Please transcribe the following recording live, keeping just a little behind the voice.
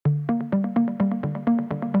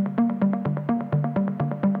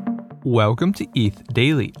Welcome to ETH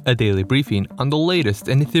Daily, a daily briefing on the latest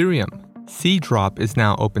in Ethereum. SeaDrop is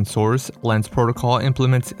now open source, Lens protocol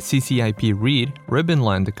implements CCIP read,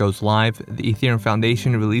 Ribbonland goes live, the Ethereum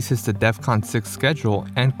Foundation releases the DEFCON 6 schedule,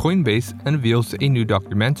 and Coinbase unveils a new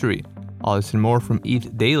documentary. All this and more from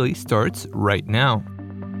ETH Daily starts right now.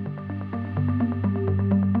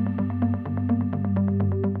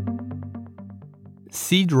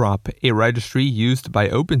 SeaDrop, a registry used by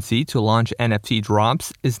OpenSea to launch NFT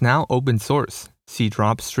drops, is now open source.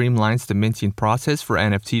 SeaDrop streamlines the minting process for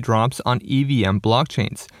NFT drops on EVM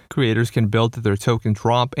blockchains. Creators can build their token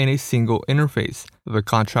drop in a single interface. The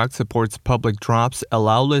contract supports public drops,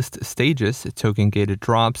 allow list stages, token-gated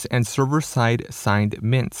drops, and server-side signed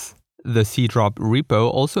mints. The SeaDrop repo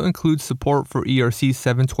also includes support for ERC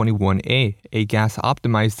 721A, a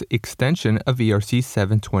gas-optimized extension of ERC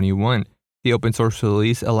 721. The open-source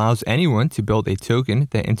release allows anyone to build a token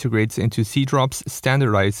that integrates into SeaDrop's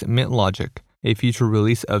standardized mint logic. A future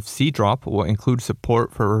release of SeaDrop will include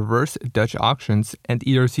support for reverse Dutch auctions and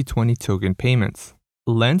ERC20 token payments.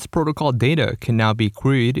 Lens protocol data can now be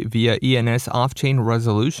queried via ENS off-chain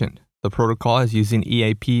resolution. The protocol is using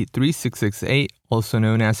EIP 3668, also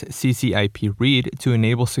known as CCIP read, to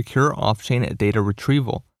enable secure off-chain data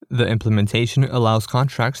retrieval. The implementation allows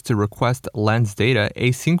contracts to request Lens data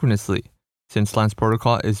asynchronously. Since Lens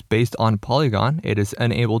protocol is based on Polygon, it is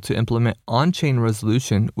unable to implement on-chain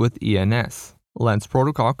resolution with ENS. Lens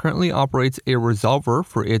protocol currently operates a resolver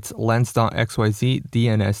for its lens.xyz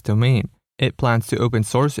DNS domain. It plans to open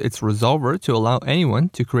source its resolver to allow anyone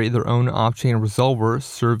to create their own off-chain resolver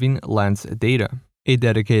serving Lens data. A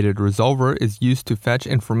dedicated resolver is used to fetch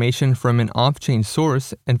information from an off-chain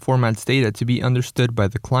source and formats data to be understood by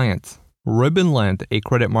the client. Ribbonland, a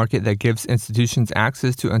credit market that gives institutions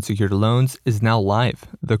access to unsecured loans, is now live.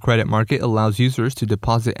 The credit market allows users to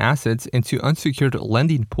deposit assets into unsecured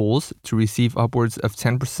lending pools to receive upwards of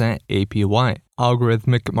 10% APY.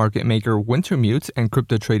 Algorithmic market maker Wintermute and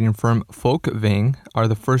crypto trading firm Folkvang are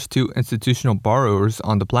the first two institutional borrowers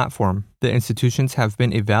on the platform. The institutions have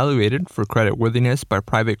been evaluated for creditworthiness by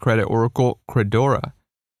private credit oracle Credora.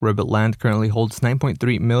 Ribbonland currently holds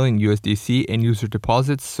 9.3 million USDC in user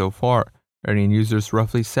deposits so far, earning users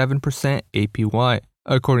roughly 7% APY.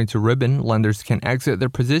 According to Ribbon, lenders can exit their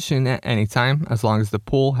position at any time as long as the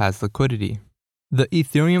pool has liquidity. The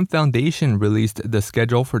Ethereum Foundation released the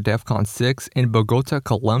schedule for DEFCON 6 in Bogota,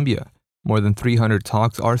 Colombia. More than 300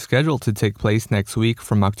 talks are scheduled to take place next week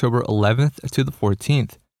from October 11th to the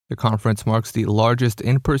 14th. The conference marks the largest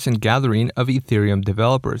in-person gathering of Ethereum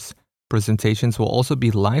developers. Presentations will also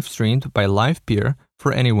be live-streamed by LivePeer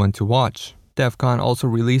for anyone to watch. DEFCON also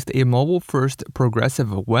released a mobile-first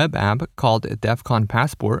progressive web app called DEFCON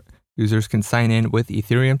Passport. Users can sign in with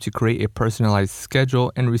Ethereum to create a personalized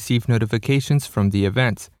schedule and receive notifications from the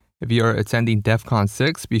event. If you are attending DEFCON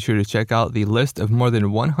 6, be sure to check out the list of more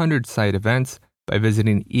than 100 side events by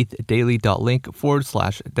visiting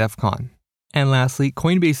ethdaily.link/DEFCON. And lastly,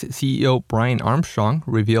 Coinbase CEO Brian Armstrong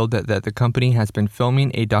revealed that the company has been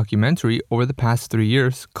filming a documentary over the past 3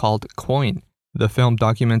 years called Coin. The film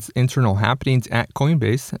documents internal happenings at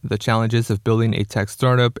Coinbase, the challenges of building a tech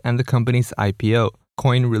startup, and the company's IPO.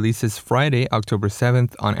 Coin releases Friday, October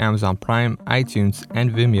 7th on Amazon Prime, iTunes,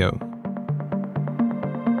 and Vimeo.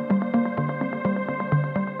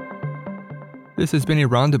 This has been a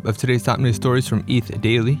roundup of today's top news stories from ETH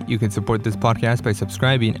Daily. You can support this podcast by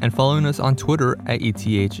subscribing and following us on Twitter at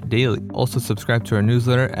ETH Daily. Also subscribe to our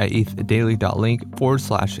newsletter at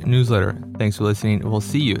ethdaily.link/newsletter. Thanks for listening. We'll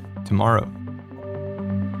see you tomorrow.